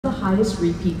the highest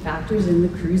repeat factors in the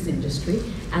cruise industry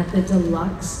at the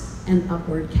deluxe and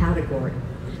upward category.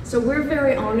 So we're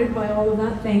very honored by all of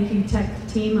that. Thank you, tech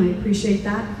team, I appreciate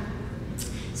that.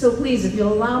 So please, if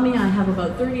you'll allow me, I have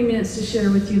about 30 minutes to share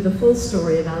with you the full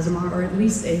story of Azamar, or at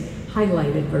least a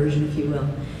highlighted version, if you will.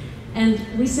 And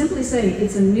we simply say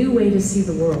it's a new way to see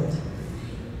the world.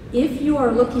 If you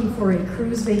are looking for a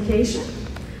cruise vacation,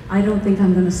 I don't think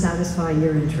I'm going to satisfy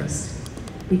your interest,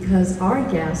 because our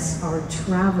guests are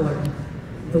traveling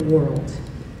the world,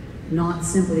 not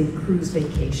simply cruise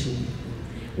vacation.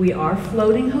 We are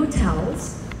floating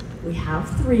hotels. We have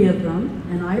 3 of them,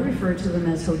 and I refer to them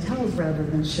as hotels rather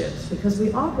than ships, because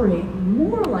we operate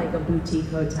more like a boutique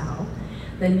hotel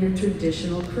than your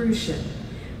traditional cruise ship.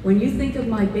 When you think of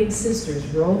my big sisters,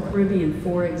 Royal Caribbean,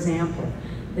 for example,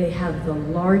 they have the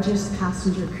largest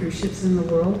passenger cruise ships in the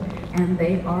world, and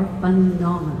they are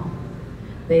phenomenal.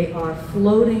 They are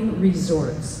floating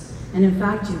resorts. And in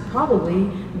fact, you probably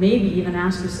maybe even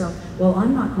ask yourself, well,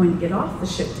 I'm not going to get off the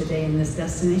ship today in this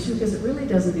destination because it really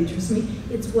doesn't interest me.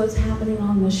 It's what's happening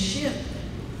on the ship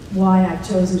why I've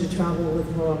chosen to travel with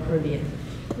Royal Caribbean.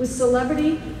 With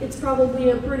Celebrity, it's probably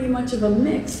a pretty much of a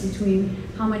mix between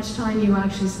how much time you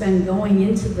actually spend going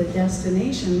into the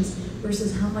destinations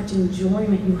versus how much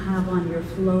enjoyment you have on your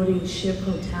floating ship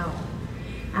hotel.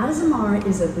 Azamar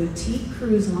is a boutique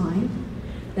cruise line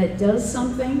that does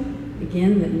something,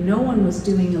 again, that no one was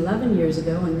doing 11 years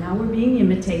ago, and now we're being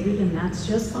imitated, and that's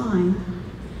just fine.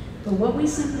 But what we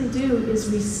simply do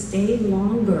is we stay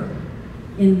longer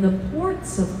in the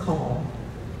ports of call,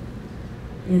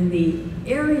 in the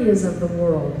areas of the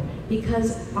world,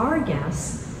 because our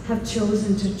guests have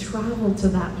chosen to travel to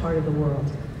that part of the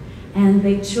world. And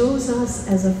they chose us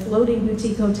as a floating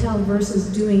boutique hotel versus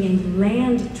doing a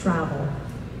land travel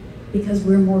because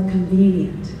we're more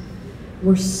convenient.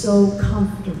 We're so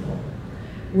comfortable.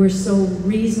 We're so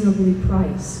reasonably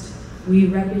priced. We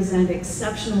represent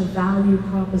exceptional value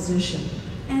proposition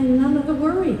and none of the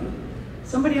worry.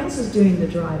 Somebody else is doing the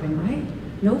driving, right?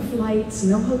 No flights,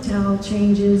 no hotel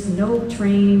changes, no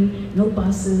train, no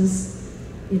buses.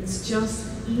 It's just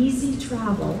easy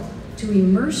travel to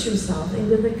immerse yourself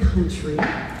into the country,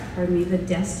 the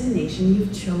destination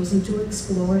you've chosen to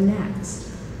explore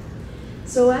next.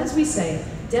 So as we say,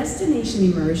 destination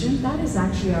immersion, that is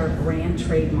actually our brand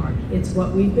trademark. It's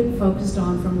what we've been focused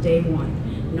on from day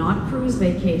one. Not cruise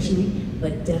vacationing,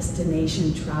 but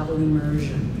destination travel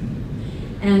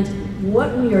immersion. And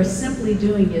what we are simply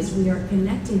doing is we are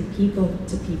connecting people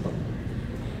to people.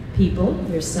 People,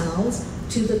 yourselves,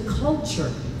 to the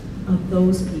culture of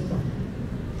those people.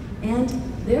 And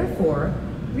therefore,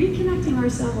 reconnecting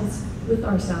ourselves with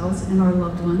ourselves and our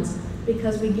loved ones,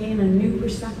 because we gain a new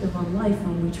perspective on life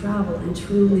when we travel and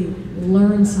truly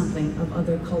learn something of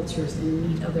other cultures and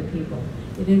meet other people.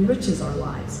 It enriches our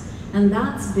lives. And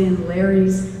that's been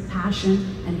Larry's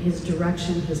passion and his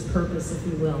direction, his purpose, if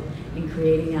you will, in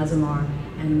creating Azamar.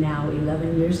 And now,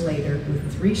 11 years later,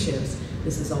 with 3 ships,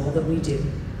 this is all that we do.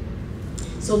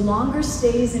 So longer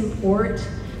stays in port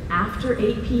after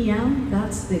 8 p.m.,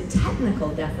 that's the technical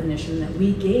definition that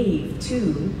we gave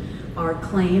to our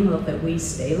claim of that we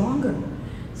stay longer.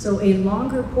 So a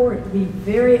longer port, we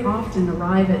very often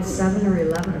arrive at 7 or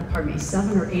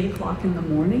 8 o'clock in the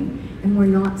morning, and we're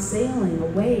not sailing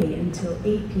away until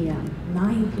 8 p.m.,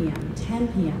 9 p.m., 10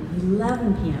 p.m.,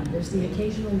 11 p.m. There's the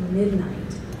occasional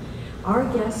midnight. Our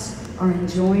guests are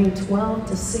enjoying 12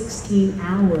 to 16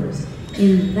 hours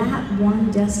in that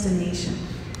one destination.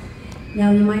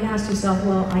 Now you might ask yourself,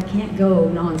 well, I can't go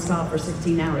nonstop for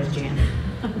 16 hours, Jan.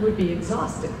 I would be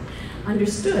exhausted.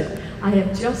 Understood. I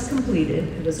have just completed,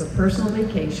 it was a personal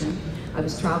vacation. I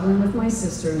was traveling with my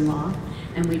sister-in-law,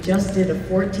 and we just did a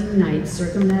 14-night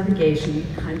circumnavigation,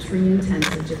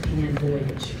 country-intensive Japan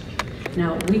voyage.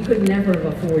 Now, we could never have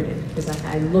afforded, because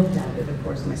I looked at it, of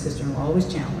course, my sister-in-law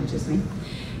always challenges me.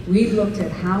 We looked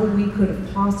at how we could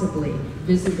have possibly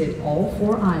visited all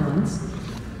 4 islands,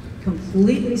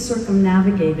 completely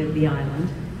circumnavigated the island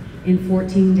in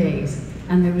 14 days,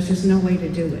 and there was just no way to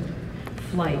do it.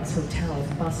 Flights, hotels,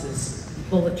 buses,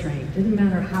 bullet train, didn't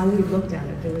matter how we looked at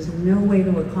it, there was no way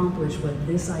to accomplish what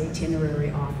this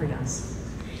itinerary offered us.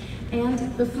 And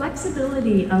the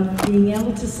flexibility of being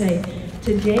able to say,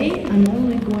 today I'm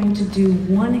only going to do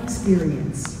one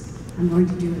experience. I'm going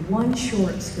to do one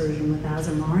short excursion with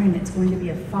Azamar, and it's going to be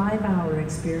a 5-hour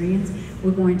experience.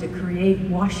 We're going to create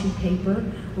washi paper.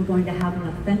 We're going to have an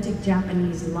authentic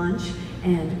Japanese lunch,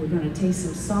 and we're going to taste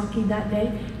some sake that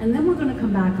day. And then we're going to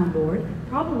come back on board,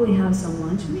 probably have some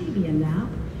lunch, maybe a nap.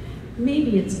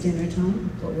 Maybe it's dinner time,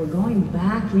 but we're going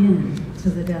back in to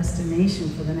the destination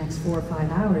for the next 4 or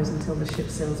 5 hours until the ship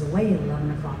sails away at 11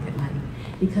 o'clock at night.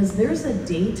 Because there's a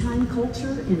daytime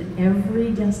culture in every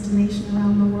destination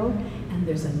around the world, and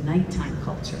there's a nighttime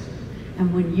culture.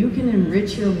 And when you can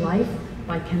enrich your life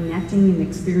by connecting and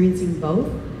experiencing both,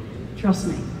 trust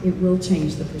me, it will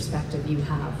change the perspective you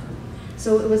have.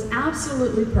 So it was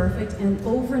absolutely perfect, and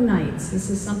overnights,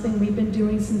 this is something we've been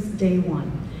doing since day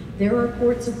one. There are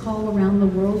ports of call around the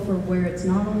world for where it's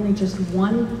not only just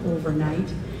one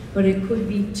overnight, but it could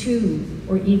be 2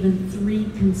 or even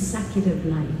 3 consecutive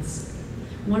nights.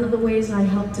 One of the ways I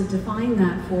help to define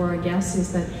that for our guests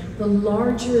is that the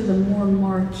larger, the more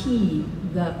marquee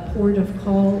the port of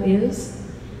call is,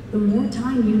 the more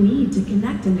time you need to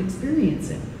connect and experience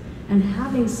it. And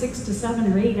having 6 to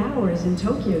 7 or 8 hours in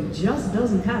Tokyo just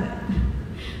doesn't cut it.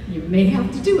 You may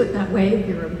have to do it that way if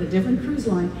you're with a different cruise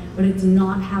line, but it's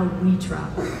not how we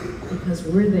travel, because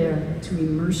we're there to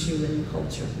immerse you in the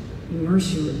culture,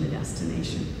 immerse you in the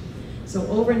destination. So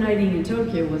overnighting in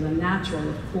Tokyo was a natural,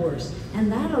 of course,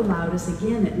 and that allowed us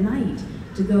again at night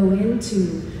to go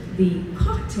into the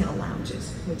cocktail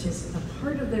lounges, which is a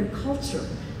part of their culture,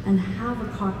 and have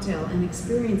a cocktail and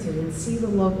experience it and see the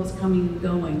locals coming and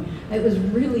going. It was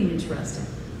really interesting.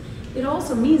 It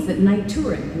also means that night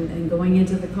touring and going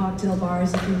into the cocktail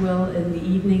bars, if you will, in the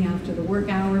evening after the work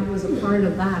hour was a part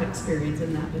of that experience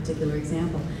in that particular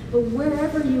example. But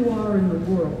wherever you are in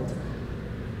the world,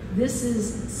 this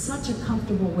is such a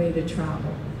comfortable way to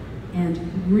travel and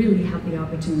really have the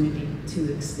opportunity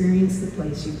to experience the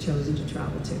place you've chosen to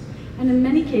travel to. And in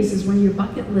many cases, when your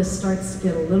bucket list starts to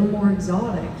get a little more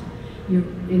exotic, you're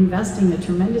investing a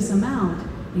tremendous amount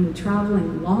in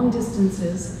traveling long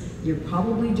distances. You're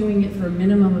probably doing it for a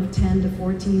minimum of 10 to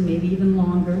 14, maybe even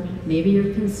longer. Maybe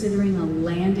you're considering a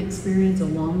land experience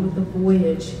along with the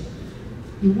voyage.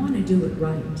 You want to do it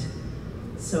right.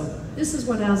 So this is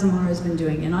what Azamara has been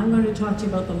doing, and I'm going to talk to you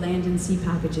about the land and sea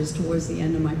packages towards the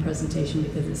end of my presentation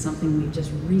because it's something we've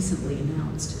just recently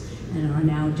announced and are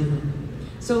now doing.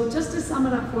 So just to sum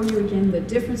it up for you again, the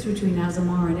difference between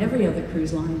Azamara and every other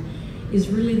cruise line is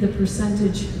really the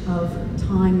percentage of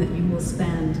time that you will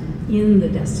spend in the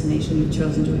destination you've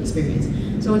chosen to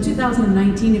experience. So in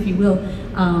 2019, if you will,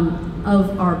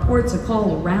 of our ports of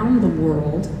call around the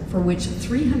world, for which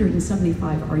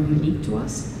 375 are unique to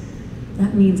us,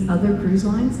 that means other cruise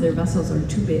lines, their vessels are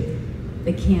too big.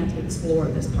 They can't explore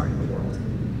this part of the world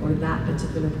or that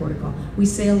particular port of call. We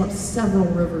sail up several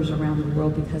rivers around the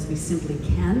world because we simply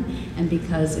can, and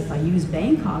because if I use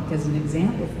Bangkok as an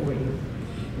example for you,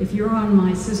 if you're on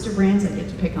my sister brands, I get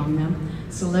to pick on them,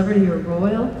 Celebrity or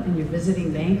Royal, and you're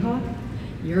visiting Bangkok,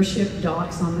 your ship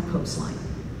docks on the coastline.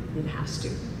 It has to.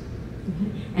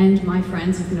 And my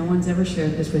friends, if no one's ever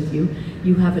shared this with you,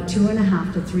 you have a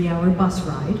 2.5 to 3 hour bus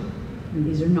ride, and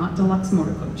these are not deluxe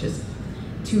motor coaches,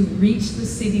 to reach the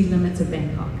city limits of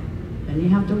Bangkok. Then you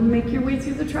have to make your way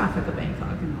through the traffic of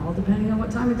Bangkok, and all depending on what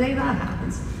time of day that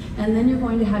happens. And then you're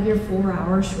going to have your 4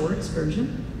 hour short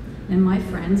excursion. And my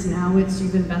friends, now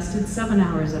you've invested 7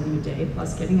 hours of your day,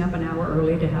 plus getting up an hour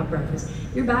early to have breakfast.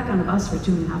 You're back on a bus for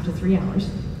 2.5 to 3 hours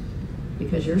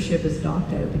because your ship is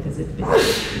docked out because it's big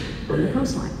on the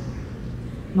coastline.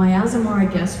 My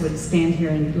Azamara guests would stand here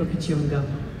and look at you and go,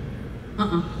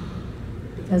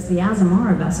 because the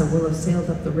Azamara vessel will have sailed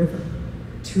up the river,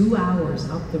 2 hours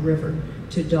up the river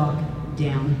to dock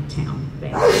downtown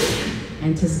Bangkok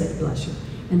and to stay, bless you,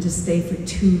 and to stay for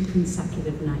 2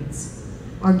 consecutive nights.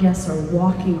 Our guests are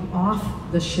walking off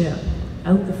the ship,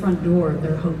 out the front door of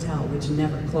their hotel, which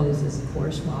never closes, of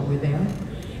course, while we're there,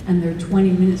 and they're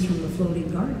 20 minutes from the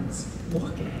floating gardens,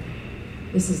 walking.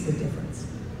 This is the difference.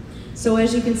 So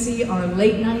as you can see, our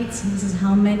late nights, this is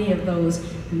how many of those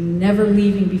never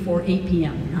leaving before 8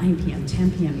 p.m., 9 p.m.,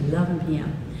 10 p.m., 11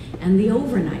 p.m., and the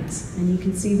overnights. And you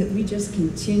can see that we just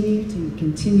continue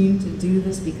to do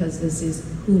this because this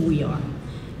is who we are,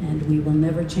 and we will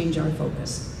never change our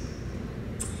focus.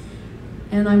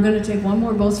 And I'm going to take one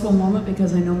more boastful moment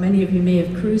because I know many of you may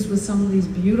have cruised with some of these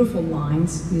beautiful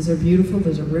lines. These are beautiful.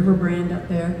 There's a river brand up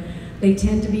there. They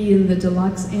tend to be in the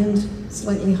deluxe and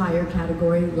slightly higher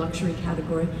category, luxury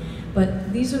category.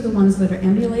 But these are the ones that are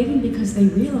emulating because they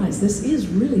realize this is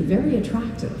really very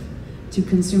attractive to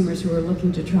consumers who are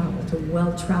looking to travel, to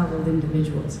well-traveled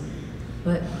individuals.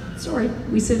 But sorry,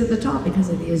 we sit at the top because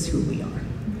it is who we are.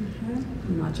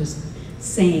 We're not just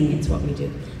saying it's what we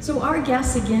do. So our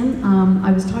guests, again,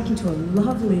 I was talking to a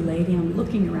lovely lady. I'm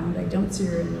looking around, I don't see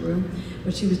her in the room,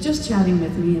 but she was just chatting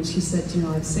with me and she said, you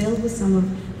know, I've sailed with some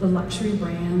of the luxury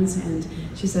brands, and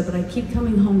she said, but I keep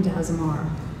coming home to Azamara.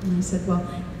 And I said, well,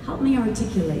 help me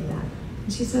articulate that.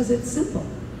 And she says, it's simple.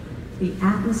 The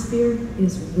atmosphere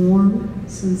is warm,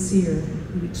 sincere,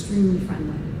 and extremely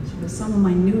friendly. Some of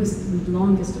my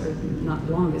longest, or not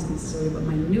longest necessarily, but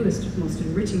my newest, most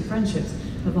enriching friendships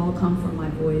have all come from my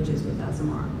voyages with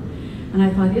Azamara. And I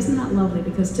thought, isn't that lovely?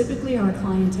 Because typically our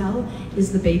clientele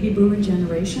is the baby boomer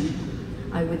generation.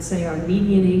 I would say our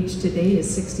median age today is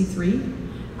 63.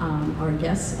 Our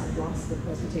guests, I've lost the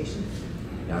presentation.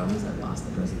 Darlings, I've lost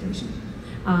the presentation.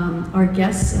 Our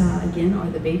guests, again,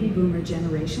 are the baby boomer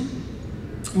generation.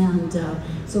 And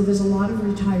so there's a lot of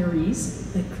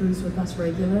retirees that cruise with us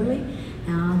regularly,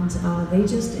 and they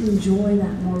just enjoy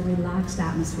that more relaxed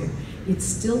atmosphere. It's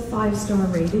still 5-star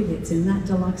rated, it's in that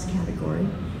deluxe category,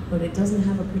 but it doesn't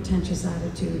have a pretentious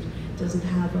attitude, doesn't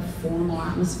have a formal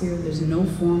atmosphere, there's no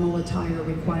formal attire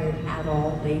required at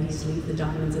all. Ladies, leave the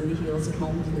diamonds and the heels at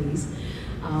home, please.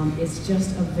 It's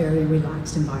just a very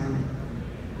relaxed environment.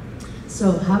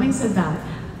 So having said that,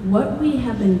 what we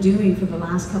have been doing for the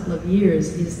last couple of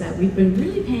years is that we've been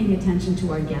really paying attention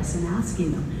to our guests and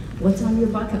asking them, what's on your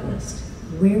bucket list?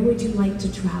 Where would you like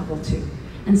to travel to?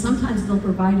 And sometimes they'll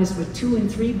provide us with 2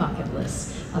 and 3 bucket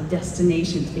lists of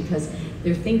destinations because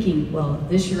they're thinking, well,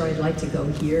 this year I'd like to go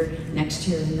here, next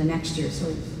year and the next year.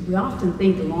 So we often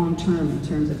think long term in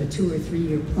terms of a 2 or 3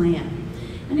 year plan.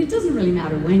 And it doesn't really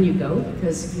matter when you go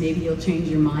because maybe you'll change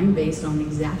your mind based on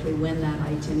exactly when that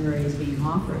itinerary is being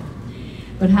offered.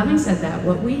 But having said that,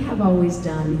 what we have always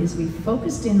done is we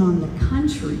focused in on the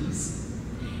countries,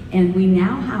 and we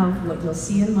now have what you'll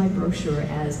see in my brochure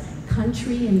as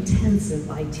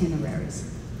country-intensive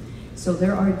itineraries. So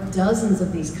there are dozens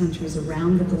of these countries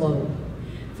around the globe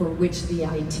for which the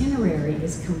itinerary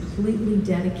is completely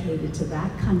dedicated to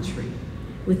that country,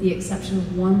 with the exception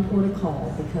of one port of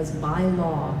call, because by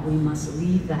law we must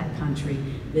leave that country,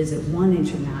 visit one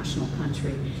international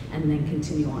country, and then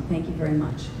continue on. Thank you very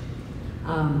much.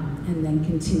 And then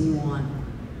continue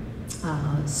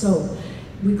on. So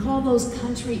we call those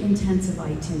country-intensive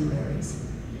itineraries.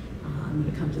 I'm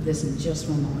going to come to this in just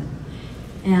one moment.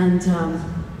 And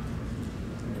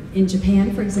in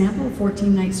Japan, for example, a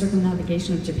 14-night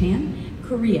circumnavigation of Japan,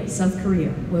 Korea, South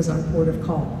Korea was our port of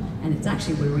call. And it's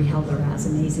actually where we held our As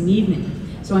Amazing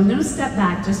evening. So I'm going to step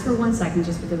back just for 1 second,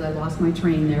 just because I lost my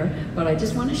train there, but I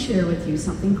just want to share with you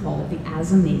something called the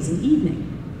As Amazing evening.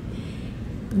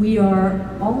 We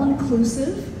are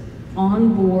all-inclusive,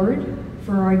 on board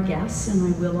for our guests,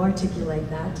 and I will articulate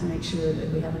that to make sure that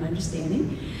we have an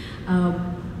understanding.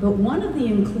 But one of the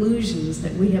inclusions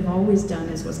that we have always done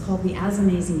is what's called the As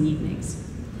Amazing evenings.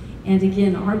 And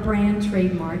again, our brand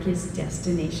trademark is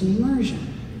destination immersion.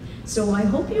 So I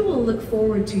hope you will look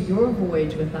forward to your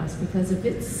voyage with us, because if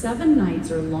it's 7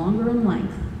 nights or longer in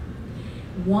length,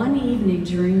 one evening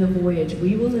during the voyage,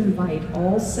 we will invite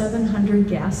all 700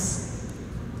 guests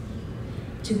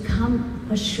to come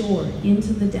ashore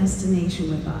into the destination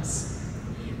with us.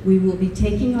 We will be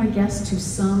taking our guests to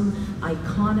some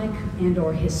iconic and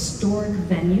or historic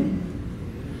venue,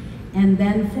 and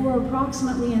then for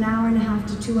approximately an hour and a half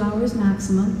to 2 hours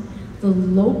maximum, the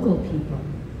local people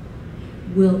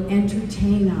will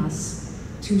entertain us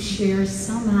to share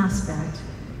some aspect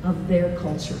of their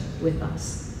culture with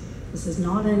us. This is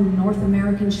not a North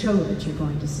American show that you're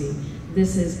going to see.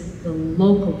 This is the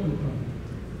local people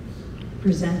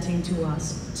presenting to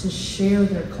us to share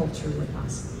their culture with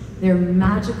us. They're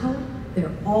magical,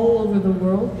 they're all over the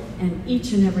world, and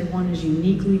each and every one is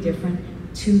uniquely different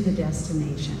to the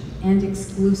destination and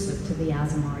exclusive to the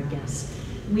Azamara guests.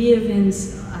 We have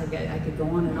I could go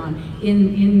on and on.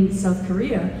 In South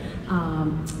Korea,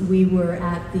 we were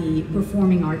at the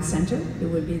Performing Arts Center. It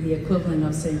would be the equivalent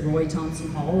of, say, Roy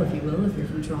Thompson Hall, if you will, if you're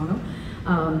from Toronto.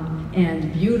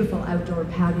 And beautiful outdoor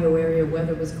patio area,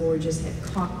 weather was gorgeous, had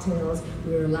cocktails.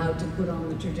 We were allowed to put on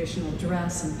the traditional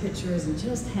dress and pictures and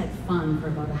just had fun for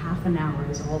about a half an hour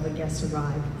as all the guests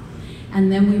arrived. And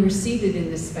then we were seated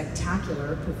in this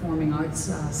spectacular Performing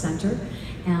Arts Center,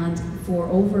 and for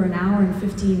over an hour and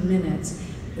 15 minutes,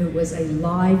 it was a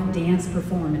live dance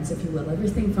performance, if you will.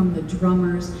 Everything from the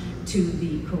drummers to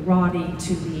the karate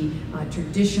to the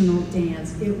traditional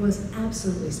dance. It was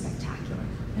absolutely spectacular.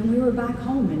 And we were back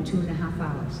home in 2.5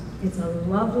 hours. It's a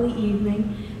lovely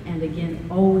evening, and again,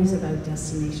 always about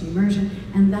destination immersion,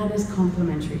 and that is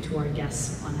complimentary to our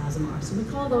guests on Azamara. So we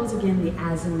call those, again, the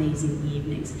As Amazing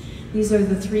evenings. These are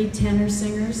the 3 tenor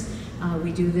singers.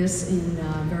 We do this in,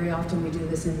 very often we do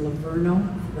this in Livorno,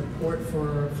 the port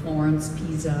for Florence,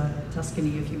 Pisa,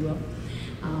 Tuscany, if you will.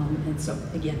 And so,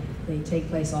 again, they take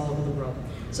place all over the world.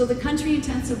 So the country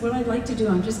intensive, what I'd like to do,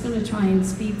 I'm just going to try and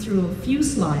speed through a few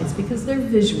slides because they're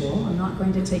visual. I'm not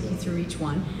going to take you through each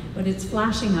one, but it's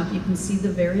flashing up. You can see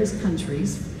the various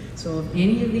countries. So if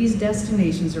any of these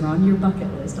destinations are on your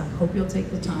bucket list, I hope you'll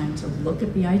take the time to look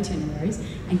at the itineraries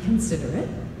and consider it.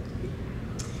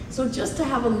 So just to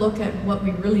have a look at what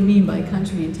we really mean by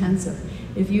country intensive,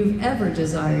 if you've ever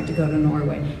desired to go to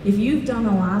Norway, if you've done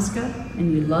Alaska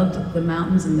and you loved the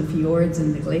mountains and the fjords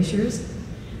and the glaciers,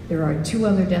 there are 2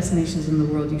 other destinations in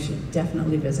the world you should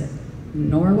definitely visit: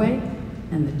 Norway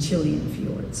and the Chilean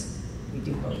fjords. We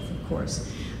do both, of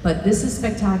course. But this is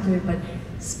spectacular, but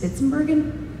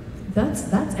Spitsbergen,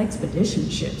 that's expedition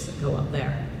ships that go up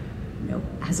there.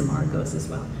 Azamara goes as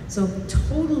well. So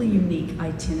totally unique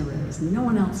itineraries. No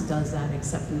one else does that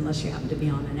except unless you happen to be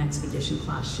on an expedition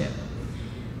class ship.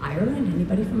 Ireland,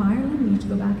 anybody from Ireland need to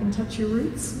go back and touch your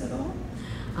roots at all?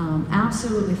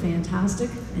 Absolutely fantastic,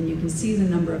 and you can see the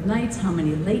number of nights, how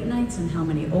many late nights and how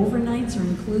many overnights are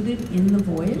included in the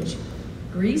voyage.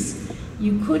 Greece,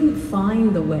 you couldn't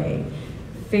find the way.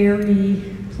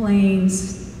 Ferry,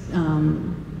 planes,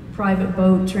 private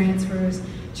boat transfers,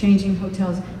 changing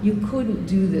hotels. You couldn't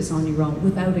do this on your own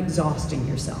without exhausting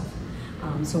yourself.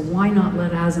 So why not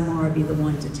let Azamara be the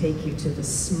one to take you to the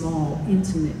small,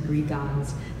 intimate Greek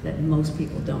Isles that most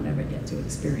people don't ever get to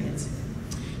experience.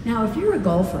 Now, if you're a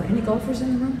golfer, any golfers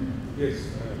in the room? Yes.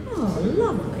 Oh,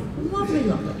 lovely, lovely,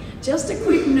 lovely. Just a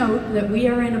quick note that we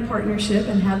are in a partnership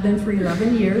and have been for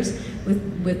 11 years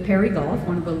with Perry Golf,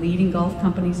 one of the leading golf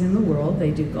companies in the world.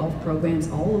 They do golf programs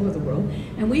all over the world.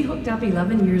 And we hooked up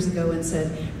 11 years ago and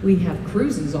said, we have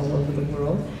cruises all over the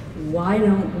world. Why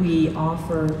don't we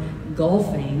offer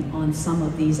golfing on some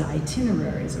of these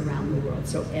itineraries around the world?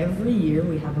 So every year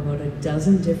we have about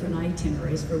 12 different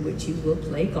itineraries for which you will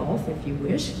play golf if you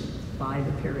wish. Buy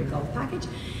the Perry Golf package.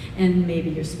 And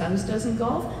maybe your spouse doesn't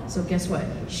golf, so guess what?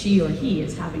 She or he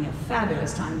is having a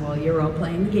fabulous time while you're all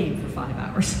playing the game for 5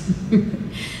 hours.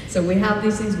 So we have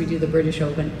these things. We do the British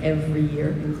Open every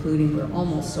year, including we're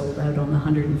almost sold out on the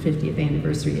 150th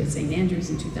anniversary of St. Andrews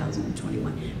in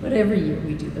 2021. But every year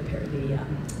we do the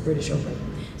British Open.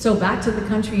 So back to the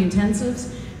country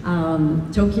intensives.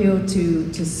 Tokyo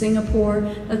to Singapore.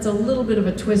 That's a little bit of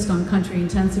a twist on country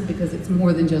intensive because it's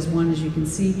more than just one, as you can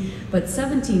see. But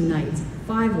 17 nights,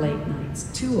 5 late nights,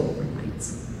 2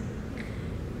 overnights.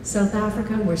 South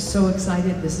Africa, we're so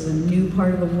excited. This is a new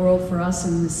part of the world for us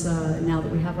in this, now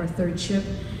that we have our 3rd ship.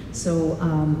 So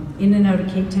in and out of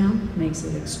Cape Town makes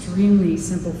it extremely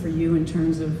simple for you in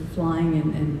terms of flying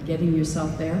and getting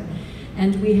yourself there.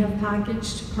 And we have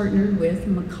partnered with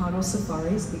Mikado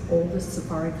Safaris, the oldest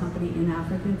safari company in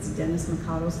Africa. It's Dennis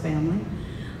Mikado's family.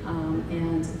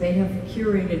 And they have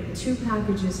curated 2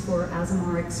 packages for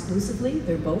Azamara exclusively.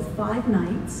 They're both 5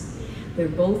 nights. They're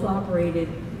both operated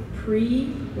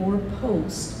pre or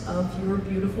post of your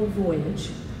beautiful voyage.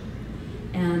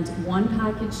 And one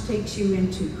package takes you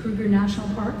into Kruger National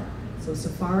Park, so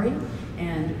safari,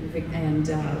 and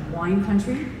wine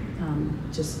country.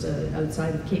 Just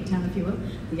outside of Cape Town, if you will.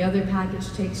 The other package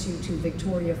takes you to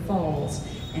Victoria Falls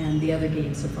and the other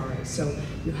game safaris. So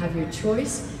you have your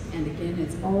choice, and again,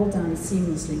 it's all done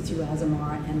seamlessly through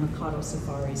Azamara and Mikado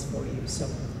Safaris for you. So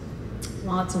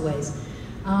lots of ways.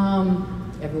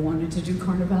 Ever wanted to do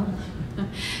Carnival?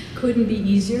 Couldn't be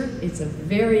easier. It's a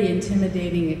very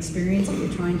intimidating experience if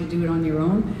you're trying to do it on your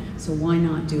own, so why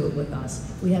not do it with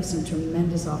us? We have some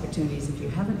tremendous opportunities. If you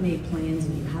haven't made plans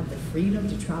and you have the freedom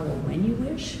to travel when you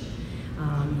wish,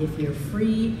 if you're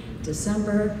free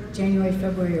December, January,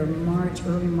 February, or March,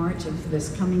 early March of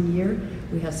this coming year,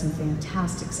 we have some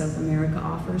fantastic South America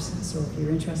offers, so if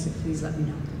you're interested, please let me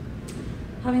know.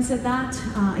 Having said that,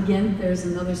 again, there's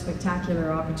another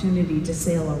spectacular opportunity to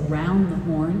sail around the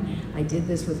Horn. I did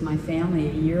this with my family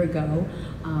a year ago.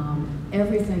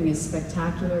 Everything is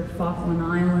spectacular. Falkland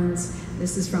Islands.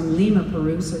 This is from Lima,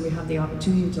 Peru, so we have the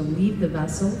opportunity to leave the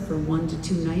vessel for 1 to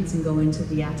 2 nights and go into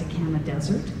the Atacama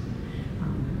Desert.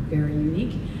 Very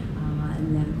unique.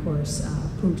 And then, of course,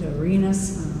 Punta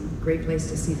Arenas. Great place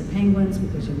to see the penguins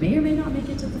because you may or may not make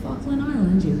it to the Falkland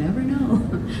Islands. You never know.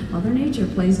 Mother Nature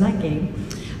plays that game.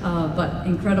 But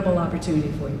incredible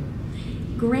opportunity for you.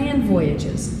 Grand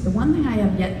voyages. The one thing I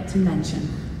have yet to mention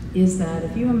is that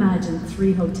if you imagine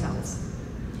 3 hotels,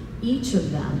 each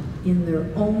of them in their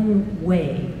own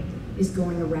way is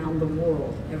going around the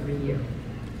world every year.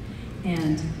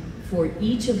 And for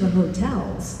each of the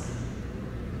hotels,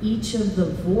 each of the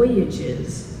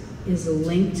voyages is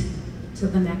linked to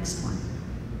the next one.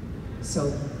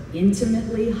 So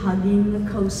intimately hugging the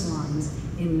coastlines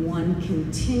in one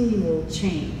continual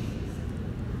chain.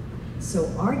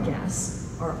 So our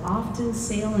guests are often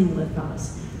sailing with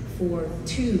us for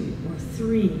 2 or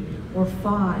 3 or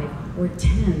 5 or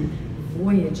 10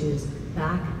 voyages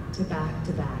back to back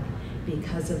to back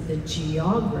because of the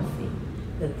geography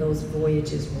that those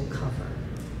voyages will cover.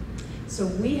 So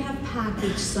we have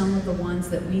packaged some of the ones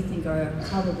that we think are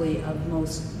probably of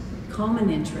most common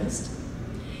interest,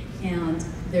 and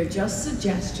they're just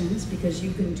suggestions because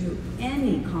you can do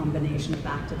any combination of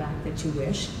back-to-back that you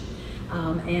wish.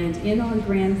 And in our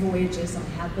grand voyages, I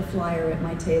have the flyer at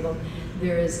my table,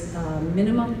 there is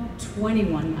minimum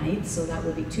 21 nights, so that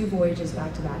would be 2 voyages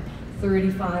back-to-back,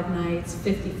 35 nights,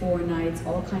 54 nights,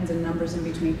 all kinds of numbers in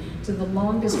between, to the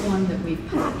longest one that we've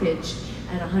packaged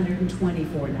at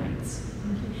 124 nights.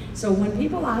 So when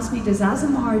people ask me, does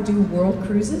Azamara do world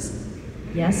cruises?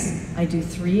 Yes, I do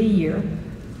 3 a year,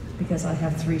 because I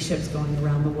have 3 ships going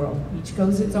around the world. Each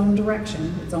goes its own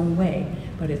direction, its own way,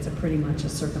 but it's pretty much a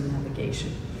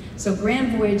circumnavigation. So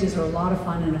grand voyages are a lot of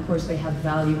fun, and of course they have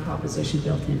value proposition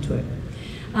built into it.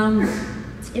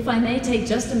 If I may take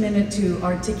just a minute to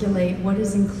articulate what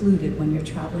is included when you're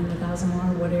traveling with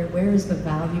Azamara, where is the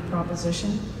value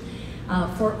proposition?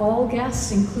 For all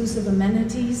guests, inclusive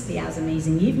amenities, the Az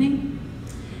Amazing Evening,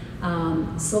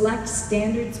 select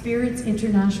standard spirits,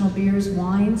 international beers,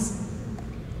 wines,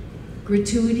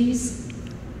 gratuities,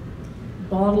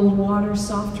 bottled water,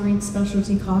 soft drinks,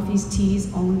 specialty coffees,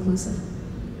 teas, all inclusive.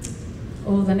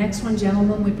 Oh, the next one,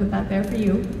 gentlemen, we put that there for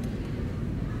you.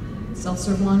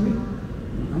 Self-serve laundry.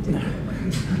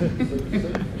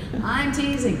 I'm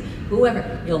teasing.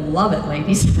 Whoever, you'll love it,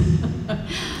 ladies.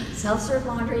 Self-serve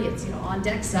laundry, it's on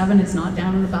deck 7, it's not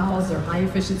down in the bowels, they're high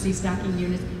efficiency stacking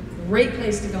units. Great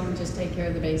place to go and just take care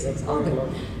of the basics. Oh,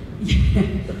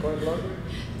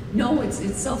 no, it's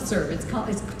self-serve, it's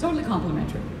totally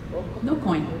complimentary. No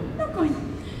coin, no coin.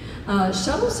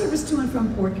 Shuttle service to and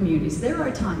from port communities. There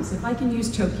are times, if I can use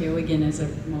Tokyo again as a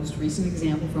most recent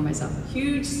example for myself,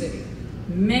 huge city,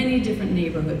 many different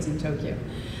neighborhoods in Tokyo.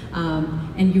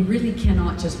 And you really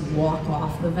cannot just walk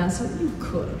off the vessel. You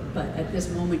could, but at this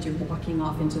moment you're walking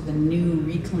off into the new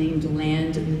reclaimed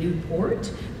land of Newport,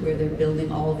 where they're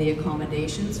building all the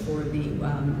accommodations for the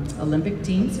Olympic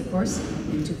teams, of course,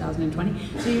 in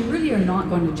 2020. So you really are not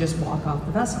going to just walk off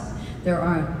the vessel. There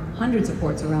are hundreds of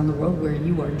ports around the world where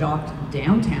you are docked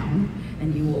downtown,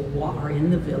 and you will are in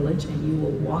the village, and you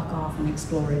will walk off and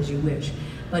explore as you wish.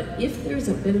 But if there's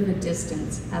a bit of a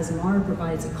distance, Azamara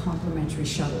provides a complimentary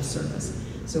shuttle service.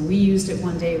 So we used it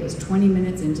one day, it was 20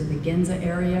 minutes into the Ginza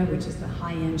area, which is the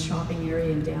high-end shopping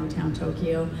area in downtown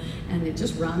Tokyo, and it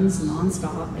just runs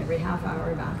non-stop, every half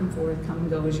hour, back and forth, come and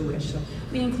go as you wish. So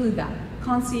we include that.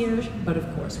 Concierge, but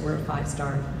of course, we're a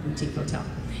 5-star boutique hotel.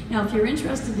 Now, if you're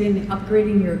interested in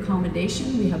upgrading your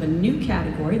accommodation, we have a new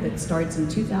category that starts in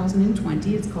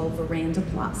 2020. It's called Veranda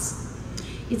Plus.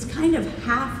 It's kind of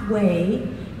halfway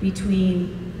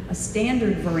between a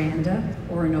standard veranda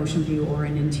or an ocean view or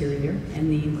an interior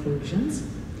and the inclusions,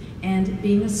 and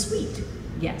being a suite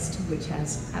guest, which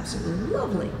has absolutely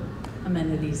lovely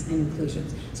amenities and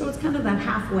inclusions. So it's kind of that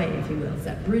halfway, if you will, it's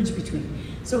that bridge between.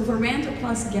 So Veranda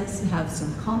Plus guests have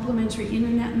some complimentary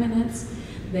internet minutes.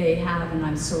 They have, and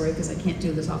I'm sorry because I can't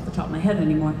do this off the top of my head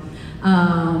anymore,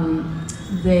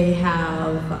 they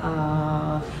have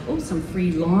some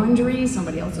free laundry.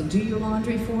 Somebody else will do your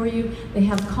laundry for you. They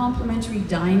have complimentary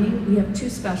dining. We have 2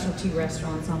 specialty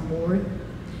restaurants on board,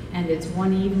 and it's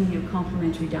 1 evening of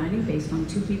complimentary dining based on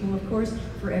 2 people, of course,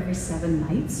 for every 7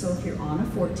 nights. So if you're on a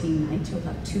 14 night, you'll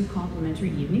have 2 complimentary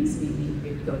evenings, meaning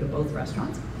you go to both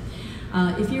restaurants.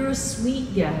 If you're a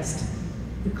suite guest,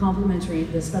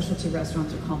 the specialty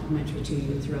restaurants are complimentary to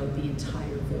you throughout the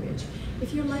entire voyage.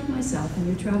 If you're like myself and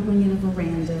you're traveling in a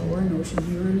veranda or an ocean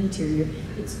view or an interior,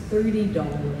 it's $30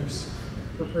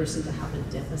 per person to have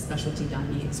a specialty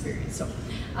dining experience. So,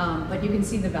 but you can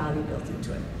see the value built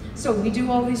into it. So we do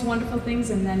all these wonderful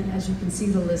things, and then as you can see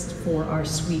the list for our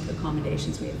suite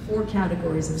accommodations, we have 4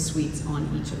 categories of suites on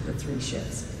each of the 3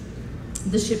 ships.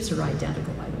 The ships are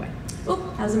identical, by the way.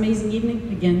 Oh, Az Amazing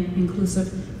Evening, again,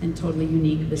 inclusive and totally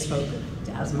unique, bespoke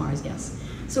to Azamara's guests.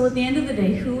 So at the end of the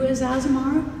day, who is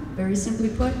Azamara? Very simply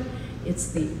put,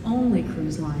 it's the only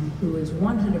cruise line who is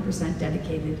 100%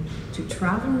 dedicated to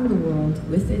traveling the world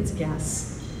with its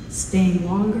guests, staying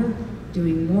longer,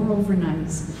 doing more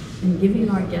overnights, and giving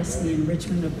our guests the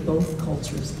enrichment of both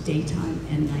cultures, daytime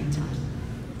and nighttime.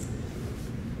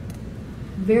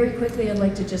 Very quickly, I'd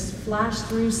like to just flash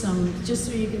through some, just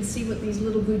so you can see what these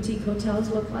little boutique hotels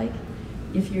look like.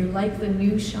 If you like the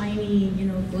new shiny,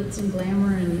 glitz and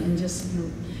glamour and just,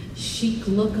 chic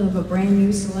look of a brand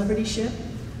new celebrity ship,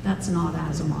 that's not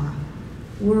Azamara.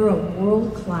 We're a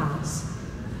world-class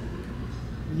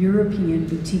European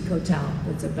boutique hotel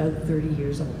that's about 30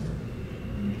 years old.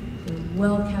 They're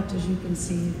well kept, as you can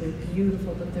see. They're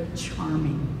beautiful, but they're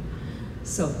charming.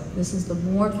 So this is the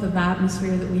warmth of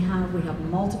atmosphere that we have. We have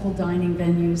multiple dining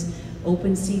venues,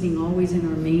 open seating always in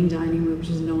our main dining room, which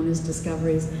is known as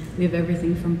Discoveries. We have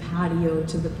everything from patio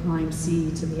to the Prime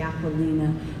C to the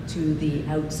Aquilina to the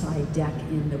outside deck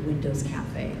in the Windows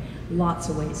Cafe. Lots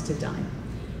of ways to dine.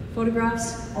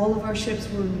 Photographs, all of our ships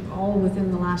were all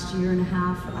within the last year and a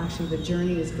half. Actually, the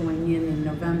Journey is going in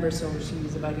November, so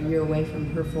she's about a year away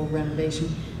from her full renovation.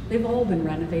 They've all been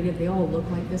renovated. They all look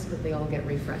like this, but they all get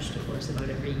refreshed, of course, about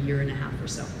every year and a half or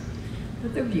so.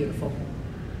 But they're beautiful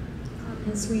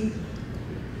and sweet.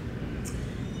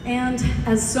 And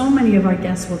as so many of our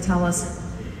guests will tell us,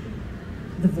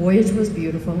 the voyage was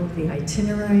beautiful. The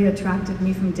itinerary attracted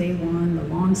me from day one, the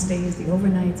long stays, the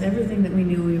overnights, everything that we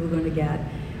knew we were going to get.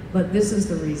 But this is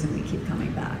the reason we keep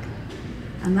coming back.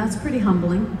 And that's pretty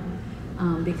humbling,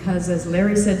 because as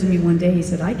Larry said to me one day, he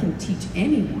said, I can teach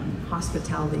anyone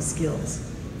hospitality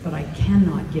skills, but I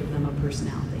cannot give them a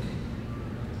personality.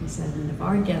 He said, and if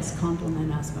our guests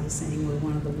compliment us by saying we're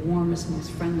one of the warmest,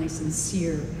 most friendly,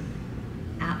 sincere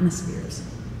atmospheres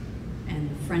and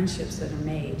friendships that are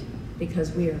made,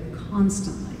 because we are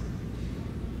constantly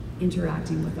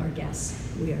interacting with our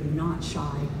guests. We are not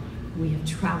shy. We have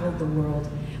traveled the world.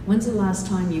 When's the last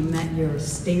time you met your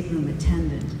stateroom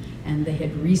attendant and they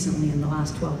had recently, in the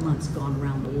last 12 months, gone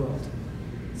around the world?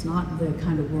 It's not the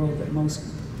kind of world that most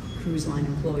cruise line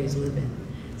employees live in.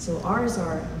 So ours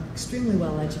are extremely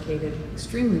well educated,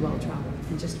 extremely well traveled,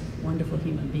 and just wonderful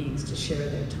human beings to share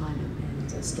their time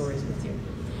and stories with you.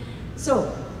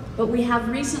 So, but we have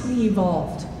recently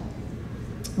evolved.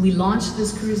 We launched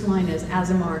this cruise line as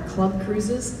Azamara Club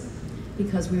Cruises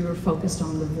because we were focused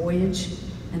on the voyage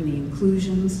and the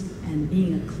inclusions and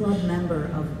being a club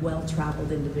member of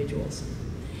well-traveled individuals.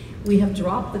 We have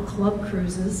dropped the club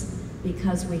cruises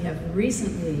because we have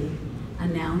recently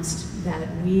announced that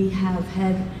we have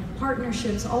had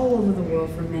partnerships all over the world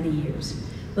for many years,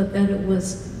 but that it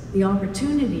was the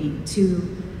opportunity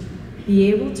to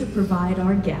be able to provide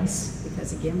our guests,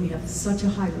 because again, we have such a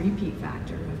high repeat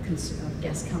factor of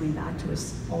guests coming back to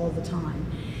us all the time,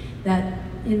 that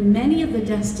in many of the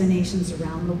destinations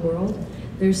around the world,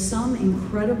 there's some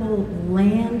incredible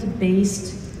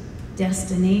land-based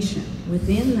destination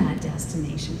within that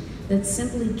destination that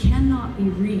simply cannot be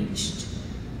reached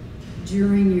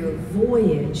during your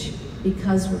voyage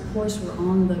because, of course, we're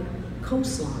on the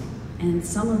coastline. And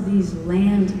some of these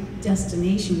land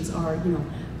destinations are,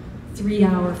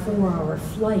 3-hour, 4-hour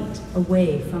flight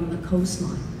away from the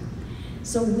coastline.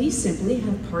 So we simply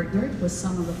have partnered with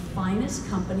some of the finest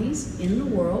companies in the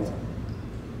world.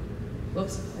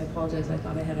 Whoops, I apologize, I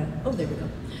thought I had oh, there we go.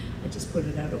 I just put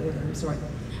it out of order, I'm sorry.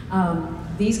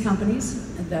 These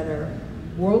companies that are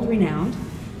world-renowned,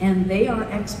 and they are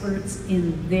experts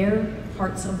in their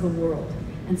parts of the world.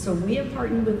 And so we have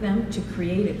partnered with them to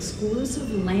create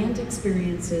exclusive land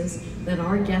experiences that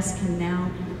our guests can now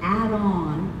add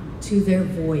on to their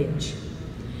voyage.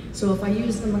 So if I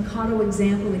use the Mikado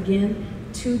example again,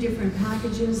 2 different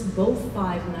packages, both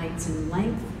 5 nights in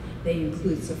length. They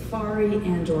include safari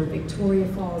and or Victoria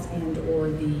Falls and or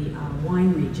the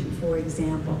wine region, for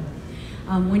example.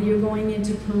 When you're going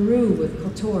into Peru with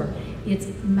Kotor, it's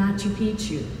Machu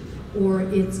Picchu, or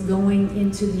it's going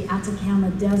into the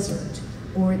Atacama Desert,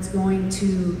 or it's going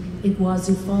to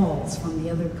Iguazu Falls from the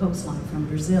other coastline, from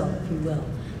Brazil, if you will.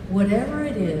 Whatever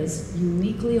it is,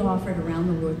 uniquely offered around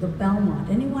the world. The Belmont,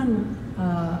 anyone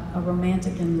a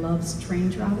romantic and loves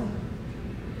train travel?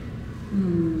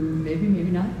 Maybe,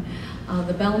 maybe not.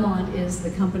 The Belmont is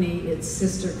the company, its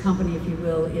sister company, if you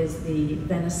will, is the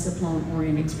Venice Cyclone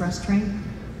Orient Express train.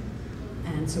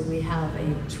 And so we have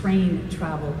a train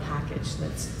travel package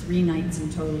that's 3 nights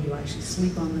in total. You actually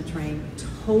sleep on the train,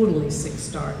 totally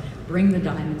 6-star. Bring the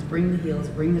diamonds, bring the heels,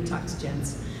 bring the tux,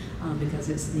 gents, because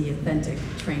it's the authentic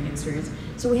train experience.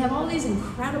 So we have all these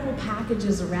incredible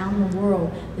packages around the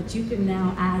world that you can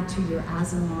now add to your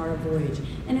Azamara voyage.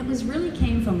 And it really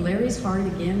came from Larry's heart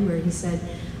again, where he said,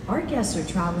 our guests are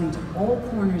traveling to all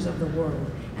corners of the world,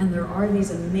 and there are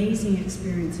these amazing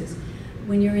experiences.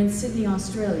 When you're in Sydney,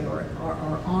 Australia, or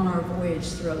on our voyage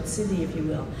throughout Sydney, if you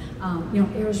will,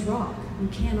 Ayers Rock, you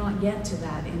cannot get to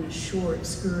that in a short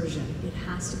excursion. It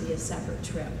has to be a separate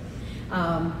trip.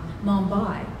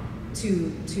 Mumbai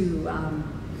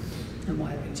and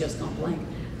why have we just gone blank?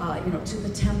 To the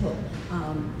temple.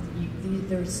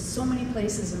 There's so many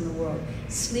places in the world.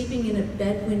 Sleeping in a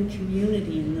Bedouin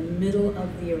community in the middle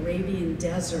of the Arabian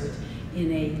desert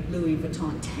in a Louis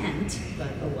Vuitton tent, but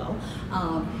oh well.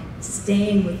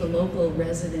 Staying with the local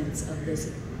residents of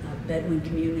this Bedouin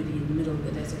community in the middle of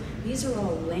the desert. These are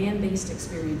all land-based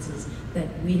experiences that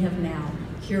we have now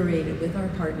curated with our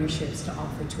partnerships to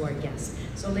offer to our guests.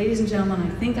 So ladies and gentlemen, I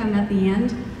think I'm at the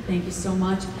end. Thank you so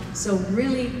much. So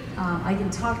really, I can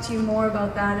talk to you more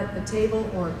about that at the table,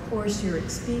 or of course your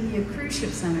Expedia Cruise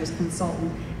Ship Centers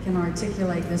consultant can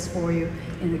articulate this for you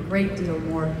in a great deal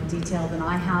more detail than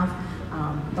I have.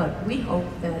 But we hope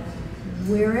that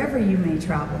wherever you may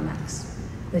travel next,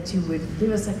 that you would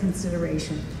give us a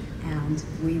consideration, and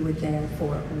we would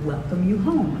therefore welcome you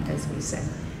home, as we say.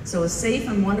 So a safe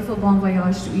and wonderful bon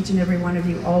voyage to each and every one of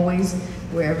you always,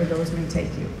 wherever those may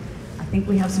take you. I think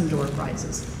we have some door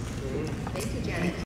prizes. Thank you, Janet.